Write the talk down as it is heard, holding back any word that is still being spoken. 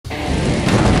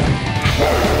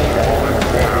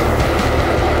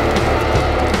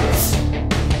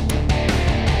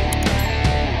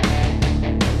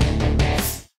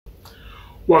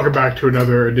Welcome back to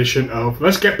another edition of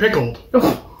Let's Get Pickled.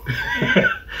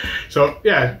 So,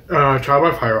 yeah, trial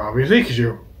by fire, obviously, because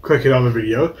you're clicking on the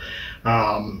video.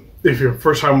 If you're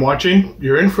first time watching,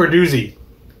 you're in for a doozy.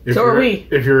 So are we.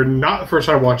 If you're not the first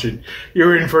time watching,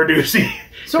 you're in for a doozy.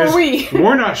 So are we.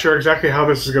 We're not sure exactly how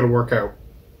this is going to work out.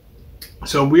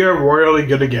 So we are royally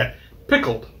going to get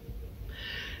pickled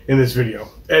in this video.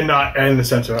 And not in the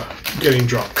sense of getting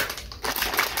drunk.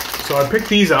 So I picked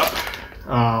these up.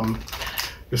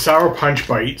 The Sour Punch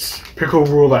Bites, Pickle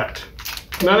Roulette.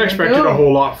 Not expecting a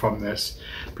whole lot from this.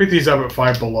 Picked these up at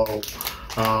Five Below.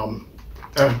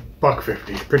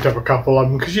 $1.50. Picked up a couple of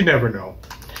them because you never know.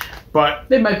 But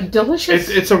they might be delicious.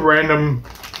 It's a random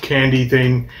candy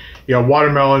thing. You got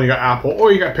watermelon, you got apple,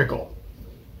 or you got pickle.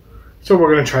 So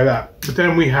we're going to try that. But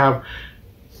then we have,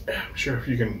 I'm sure if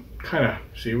you can kind of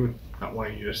see, not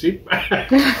wanting you to see,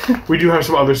 we do have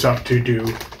some other stuff to do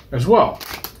as well.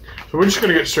 So we're just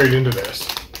going to get straight into this.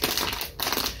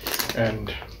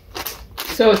 And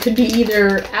so it could be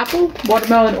either apple,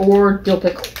 watermelon, or dill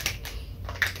pickle.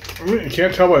 You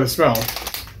can't tell by the smell.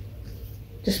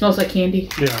 Just smells like candy.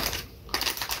 Yeah.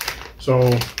 So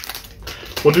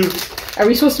we'll do. Are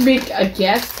we supposed to make a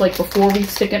guess, like before we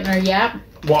stick it in our yap?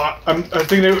 Well, I'm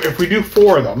thinking if we do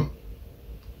 4 of them,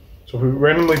 so if we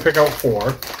randomly pick out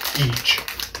 4 each.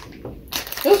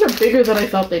 Those are bigger than I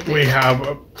thought they'd be. We have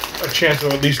a chance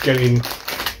of at least getting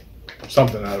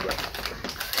something out of it.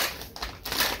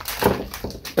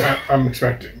 I'm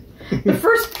expecting. The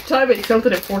first time I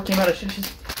tilted at 14 out of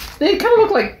they kind of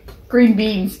look like green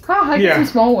beans. I got some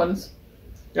small ones.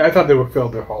 Yeah, I thought they were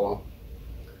filled. They're hollow.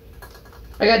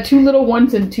 I got 2 little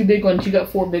ones and 2 big ones. You got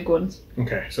 4 big ones.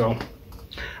 Okay, so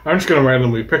I'm just going to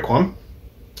randomly pick one.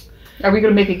 Are we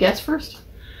going to make a guess first?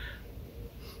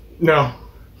 No.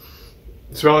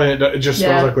 Smelling it just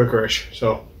smells like licorice.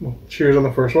 So, cheers on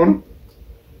the first one.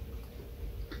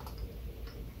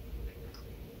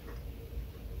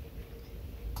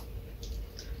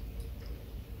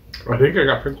 I think I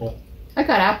got pickle. I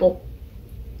got apple.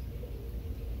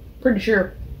 Pretty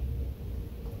sure.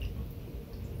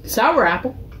 Sour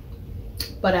apple.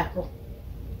 But apple.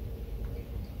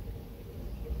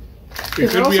 It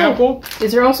could be apple?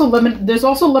 Is there also lemon? There's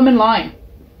also lemon lime.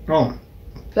 Oh.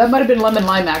 That might have been lemon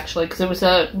lime actually, because it was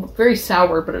very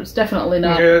sour, but it was definitely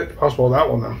not. Yeah, possible that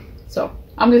one then. So,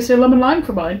 I'm going to say lemon lime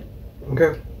for mine.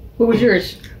 Okay. What was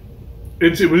yours? It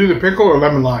was either pickle or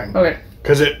lemon lime. Okay.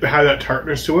 Because it had that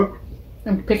tartness to it.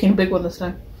 I'm picking a big one this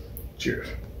time. Cheers.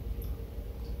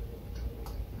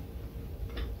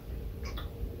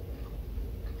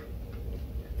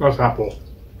 That's apple.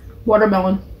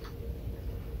 Watermelon.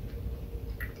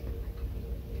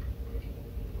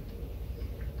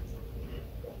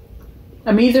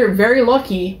 I'm either very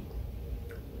lucky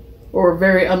or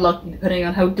very unlucky, depending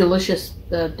on how delicious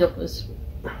the dip is.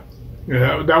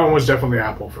 Yeah, that one was definitely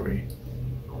apple for me.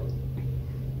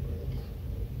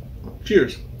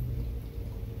 Cheers.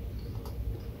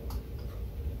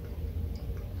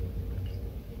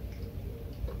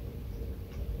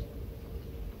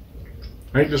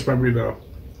 I think this might be the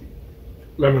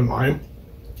lemon lime.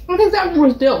 I think that one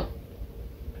was dill.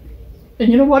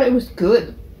 And you know what? It was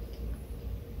good.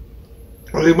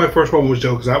 I think my first one was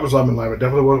dill because that was lemon lime. It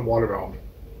definitely wasn't watermelon.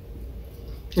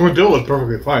 Well, dill was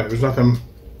perfectly fine. There was nothing.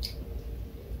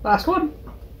 Last one.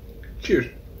 Cheers.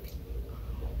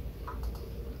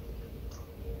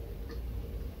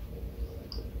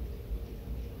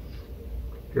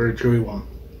 Very chewy one.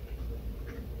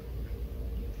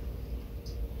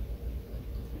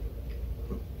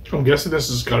 I'm guessing this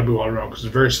has got to be watermelon because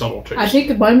it's very subtle taste. I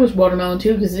think mine was watermelon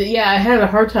too because, yeah, I had a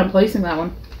hard time placing that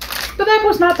one. But that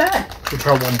was not bad. We'll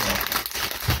try one more.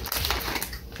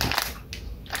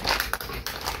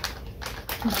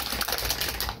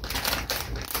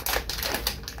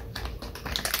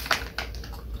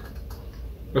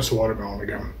 That's the watermelon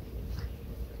again.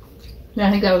 Yeah,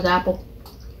 I think that was apple.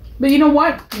 But you know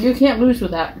what? You can't lose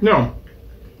with that. No.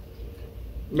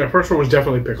 The first one was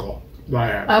definitely pickle.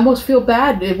 I almost feel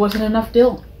bad. It wasn't enough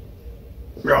dill.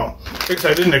 No. Because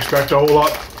I didn't expect a whole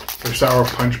lot. They're Sour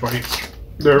Punch Bites.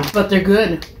 But they're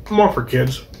good. More for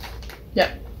kids.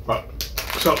 Yep.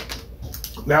 So,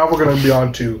 now we're going to be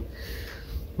on to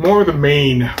more of the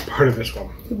main part of this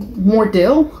one. More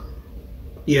dill?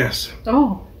 Yes.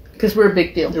 Oh. Because we're a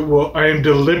big deal. Well, I am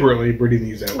deliberately breeding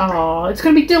these out. Oh, it's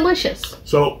going to be delicious.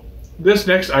 So, this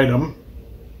next item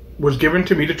was given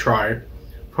to me to try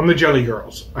from the Jelly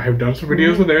Girls. I have done some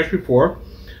videos with theirs before.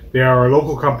 They are a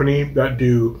local company that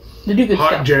do good hot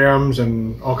stuff. jams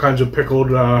and all kinds of pickled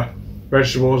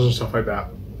vegetables and stuff like that.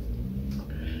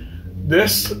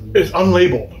 This is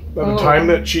unlabeled. By the time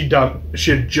that she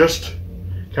had just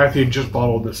Kathy had just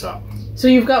bottled this up. So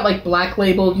you've got like black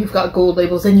labeled, you've got gold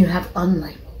labels, and you have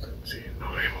unlabeled. Let's see,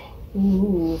 no label.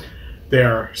 Ooh. They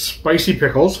are spicy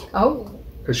pickles. Oh.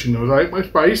 Because she knows I like my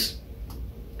spice.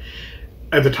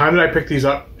 At the time that I picked these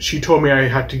up, she told me I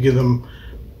had to give them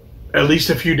at least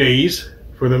a few days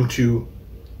for them to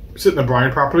sit in the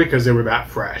brine properly because they were that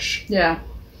fresh. Yeah.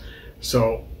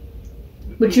 So.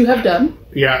 Which you have done.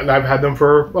 Yeah, I've had them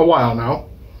for a while now.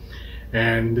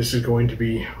 And this is going to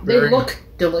be very... They look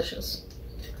delicious.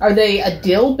 Are they a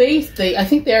dill base? I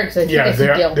think they are, because I think I see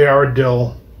dill. They are a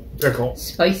dill pickle.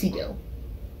 Spicy dill.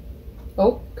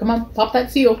 Oh, come on, pop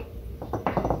that seal.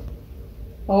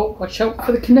 Oh, watch out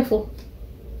for the kniffle.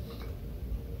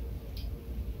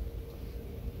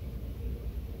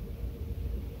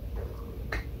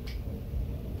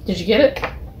 Did you get it?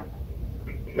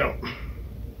 No.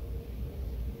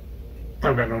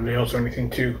 I've got no nails or anything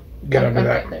to get under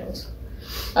that. Nails.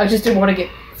 I just didn't want to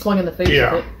get flung in the face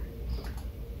with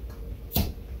it.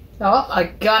 Oh, I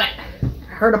got it.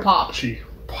 I heard a pop. She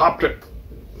popped it.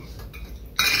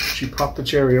 She popped the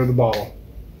cherry out of the bottle.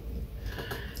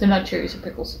 They're not cherries, they're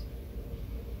pickles.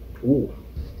 Ooh.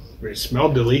 They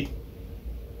smell dilly.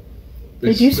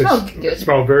 They do smell good. They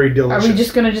smell very delicious. Are we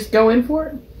just going to go in for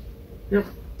it? Yep.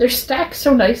 They're stacked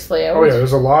so nicely. Oh yeah,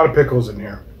 there's a lot of pickles in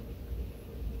here.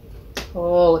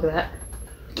 Oh, look at that.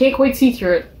 Can't quite see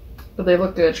through it, but they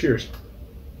look good. Cheers.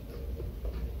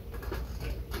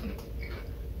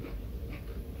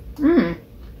 Mmm.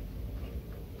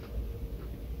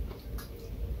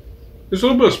 There's a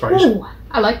little bit of spice. Ooh,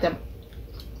 I like them.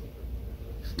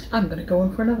 I'm going to go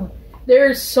in for another one.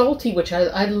 They're salty, which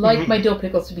I like my dill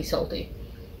pickles to be salty.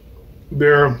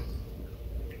 They're...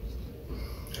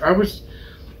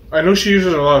 I know she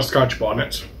uses a lot of Scotch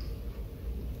bonnets.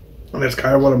 And that's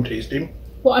kind of what I'm tasting.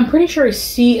 Well, I'm pretty sure I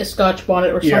see a Scotch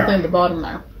bonnet or something at the bottom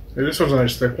now. Yeah, this one's a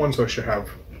nice thick one, so I should have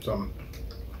some.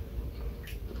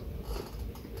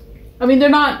 I mean, they're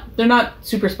not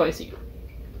super spicy,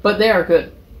 but they are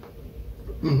good.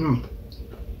 Mm-hmm.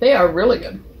 They are really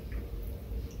good.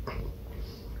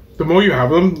 The more you have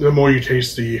them, the more you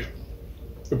taste the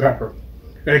pepper.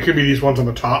 And it could be these ones on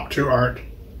the top too aren't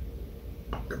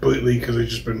completely because they've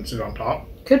just been sitting on top.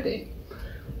 Could be.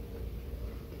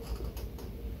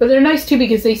 But they're nice too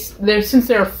because since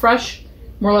they're a fresh,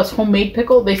 more or less homemade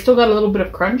pickle, they still got a little bit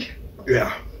of crunch.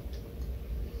 Yeah.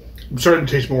 I'm starting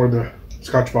to taste more of the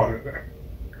Scotch bonnet there.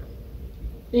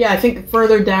 Yeah, I think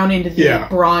further down into the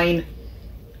brine.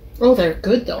 Oh, they're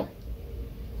good though.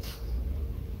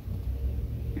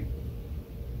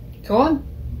 Go on.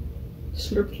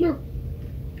 Slurp, slurp.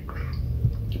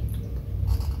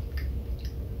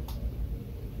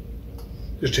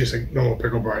 Just tastes like normal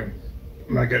pickle brine.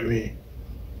 I'm not getting the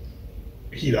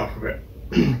heat off of it.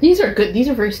 These are good. These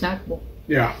are very snackable.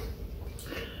 Yeah.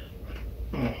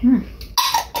 Mm.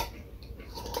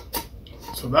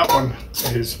 So that one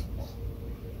is...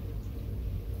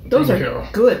 Those are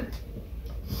good.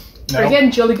 Now,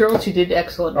 again, Jelly Girls, you did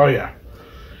excellent. Oh, yeah.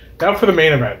 Now for the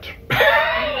main event.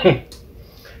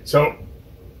 So,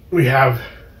 we have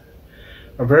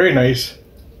a very nice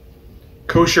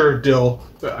kosher dill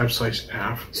that I've sliced in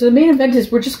half. So the main event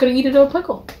is we're just going to eat a dill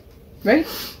pickle, right?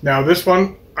 Now this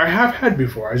one I have had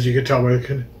before, as you can tell by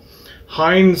the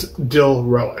Heinz dill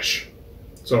relish.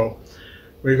 So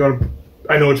we're going to,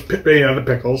 I know it's made out of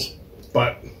pickles,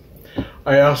 but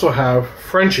I also have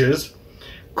French's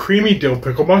creamy dill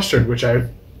pickle mustard, which I've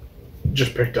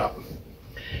just picked up,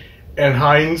 and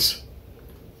Heinz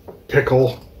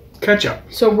pickle ketchup.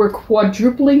 So we're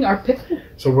quadrupling our pickle?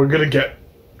 So we're going to get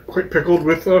quick pickled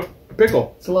with a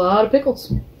pickle. It's a lot of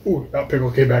pickles. Ooh, that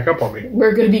pickle came back up on me.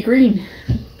 We're going to be green.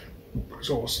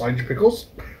 So we'll slide your pickles.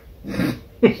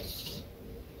 You're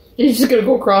just going to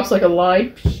go across like a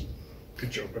line.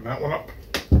 Could you open that one up?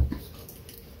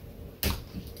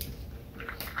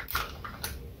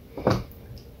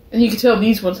 And you can tell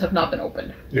these ones have not been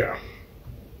opened. Yeah.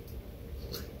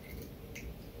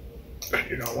 I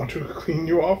do not want to clean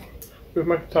you off with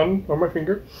my tongue or my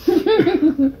finger.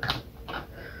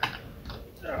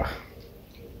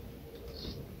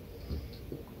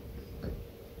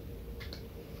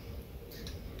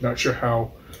 Not sure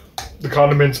how the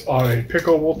condiments on a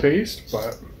pickle will taste,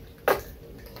 but...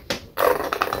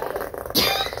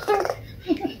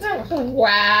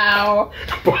 Wow.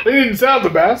 But it didn't sound the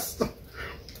best.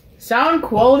 Sound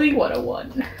quality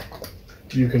 101.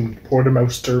 You can pour the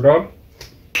mustard on.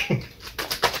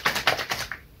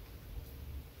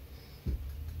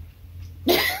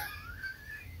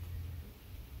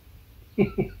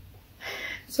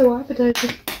 So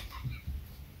appetizing.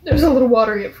 There's a little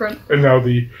watery up front. And now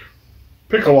the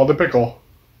pickle on the pickle.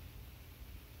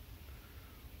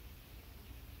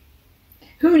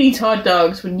 Who needs hot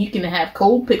dogs when you can have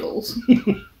cold pickles?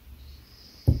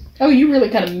 Oh, you really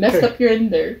kind of messed up your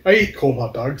end there. I eat cold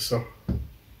hot dogs, so.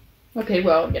 Okay,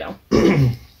 well, you know.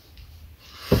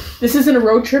 This isn't a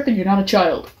road trip and you're not a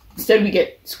child. Instead, we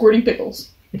get squirting pickles.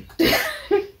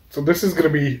 So this is going to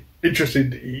be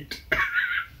interesting to eat.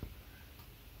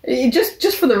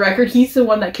 Just for the record, he's the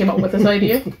one that came up with this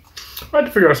idea. I had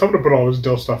to figure out something to put all this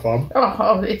dill stuff on.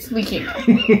 Oh, it's leaking.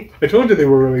 I told you they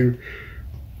were really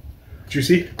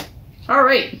juicy.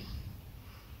 Alright.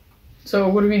 So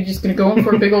what are we just going to go in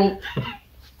for a big old...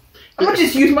 I'm going to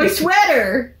just use my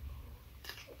sweater!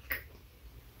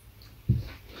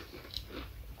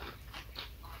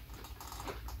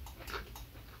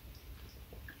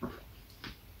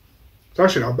 It's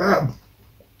actually not bad.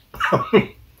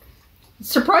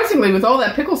 Surprisingly, with all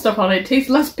that pickle stuff on it, it tastes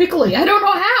less pickly. I don't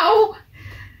know how!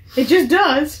 It just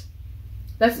does.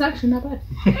 That's actually not bad.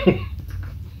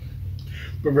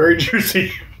 But very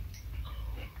juicy.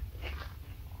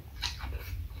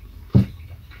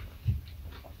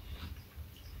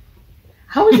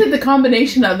 How is it the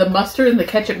combination of the mustard and the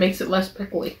ketchup makes it less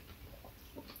pickly?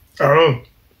 I don't know.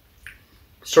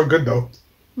 So good though.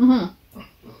 Mm-hmm.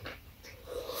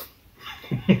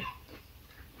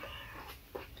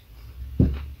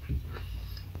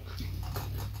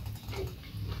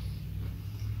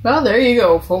 Well, there you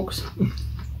go, folks.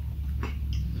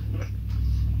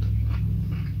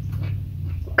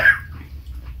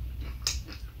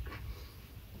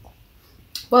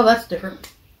 Well, that's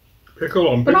different. Pickle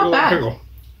on But not pickle on bad. pickle.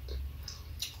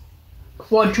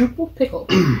 Quadruple pickle.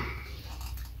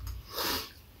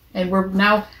 And we're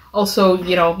now also,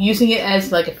 you know, using it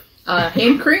as like a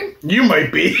hand cream. You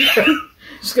might be.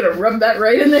 Just gonna rub that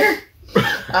right in there.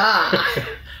 Ah.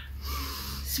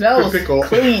 Smells Pickle.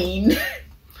 clean.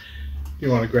 You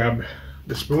want to grab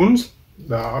the spoons,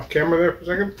 off camera there for a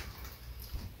second?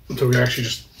 So we actually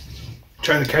just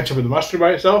try the ketchup and the mustard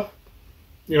by itself.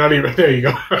 You're not even, there you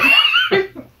go.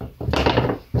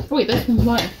 Wait, this one's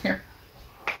mine. Here.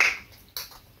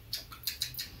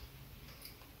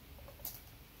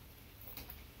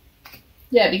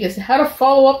 Yeah, because how to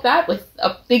follow up that with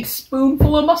a big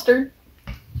spoonful of mustard?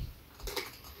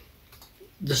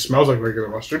 This smells like regular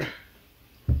mustard.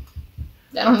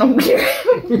 I don't know where.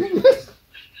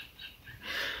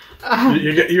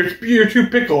 You're too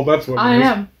pickled, that's what I it is.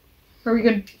 am. Are we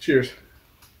good? Cheers.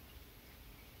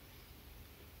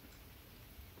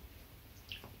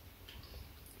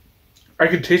 I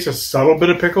could taste a subtle bit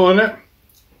of pickle in it.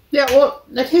 Yeah, well,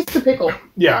 that tastes the pickle.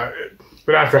 Yeah,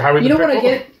 but after having You the know pickle...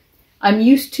 what I get? I'm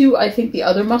used to, I think, the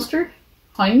other mustard.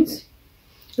 Heinz.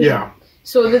 Yeah.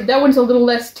 So that one's a little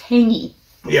less tangy.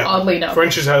 Yeah. Oddly enough.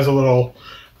 French's has a little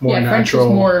more natural... French is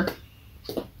more...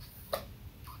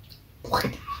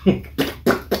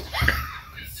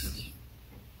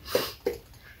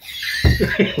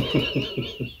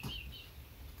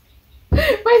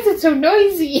 Why is it so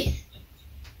noisy?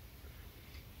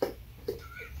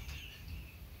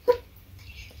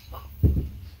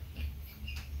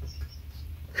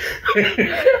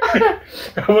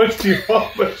 How much do you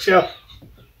want, Michelle?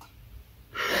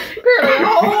 Apparently a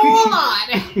whole lot.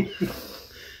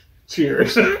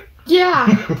 Cheers.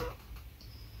 Yeah.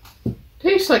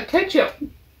 Tastes like ketchup.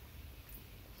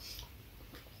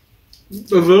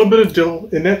 A little bit of dill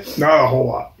in it, not a whole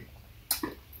lot.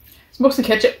 It's mostly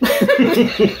ketchup. I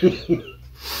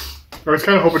was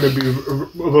kind of hoping to be a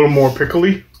little more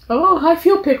pickly. Oh, I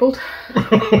feel pickled.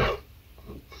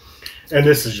 And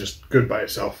this is just good by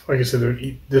itself. Like I said, I'd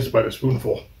eat this by the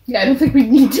spoonful. Yeah, I don't think we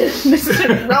need to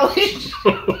necessarily relish.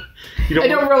 I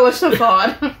don't relish the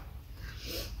thought.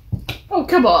 Oh,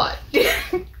 come on.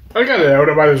 I got it out.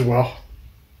 I might as well.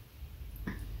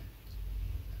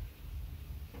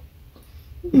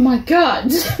 Oh my God.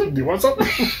 Do you want something?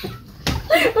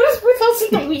 What is with us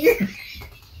in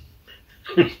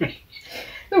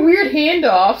the weird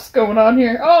handoffs going on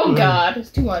here? Oh God, it's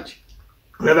too much.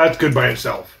 Yeah, that's good by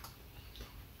itself.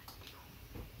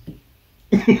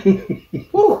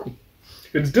 Ooh,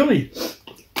 It's dilly.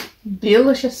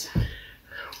 delicious.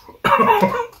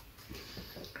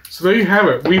 So there you have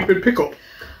it. We've been pickled.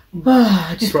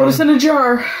 Just put us in a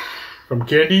jar. From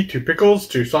candy to pickles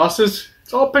to sauces,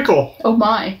 it's all pickle. Oh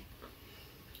my.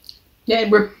 Yeah,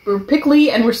 we're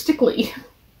pickly and we're stickly.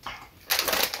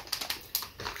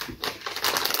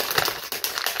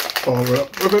 Follow it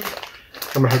up with it.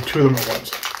 I'm gonna have two of them at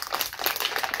once.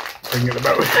 Bring it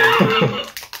about.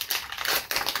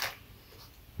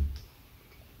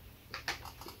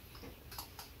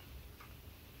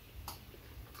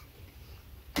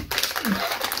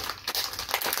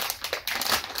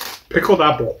 Pickled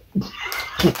apple.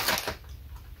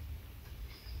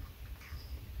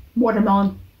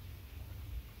 Watermelon.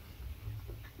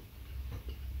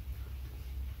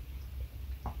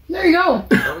 There you go.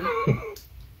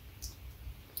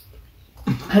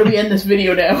 How do we end this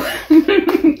video now?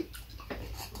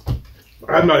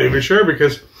 I'm not even sure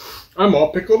because I'm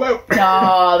all pickled out.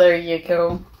 Ah, there you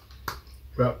go.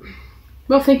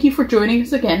 Well, thank you for joining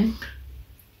us again.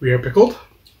 We are pickled.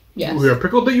 Yes. We are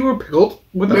pickled that you were pickled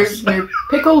with us. We're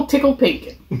pickle, tickle,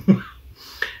 pink.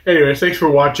 Anyways, thanks for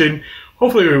watching.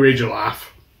 Hopefully we made you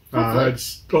laugh.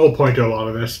 It's the whole point to a lot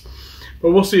of this.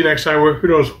 But we'll see you next time. Who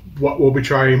knows what we'll be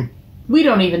trying. We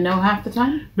don't even know half the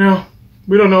time. No.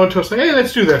 We don't know until I say, hey,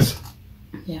 let's do this.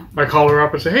 Yeah. I call her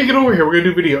up and say, hey, get over here. We're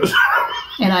going to do videos.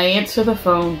 And I answer the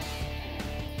phone.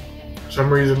 For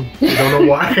some reason. I don't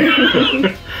know why.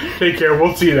 Take care.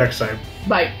 We'll see you next time.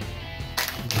 Bye.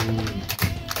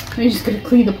 I'm just going to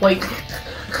clean the plate.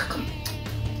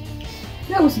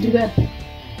 That wasn't too bad.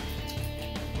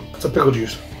 It's a pickle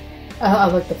juice. I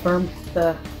like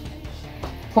the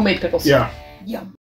homemade pickles. Yeah. Yum.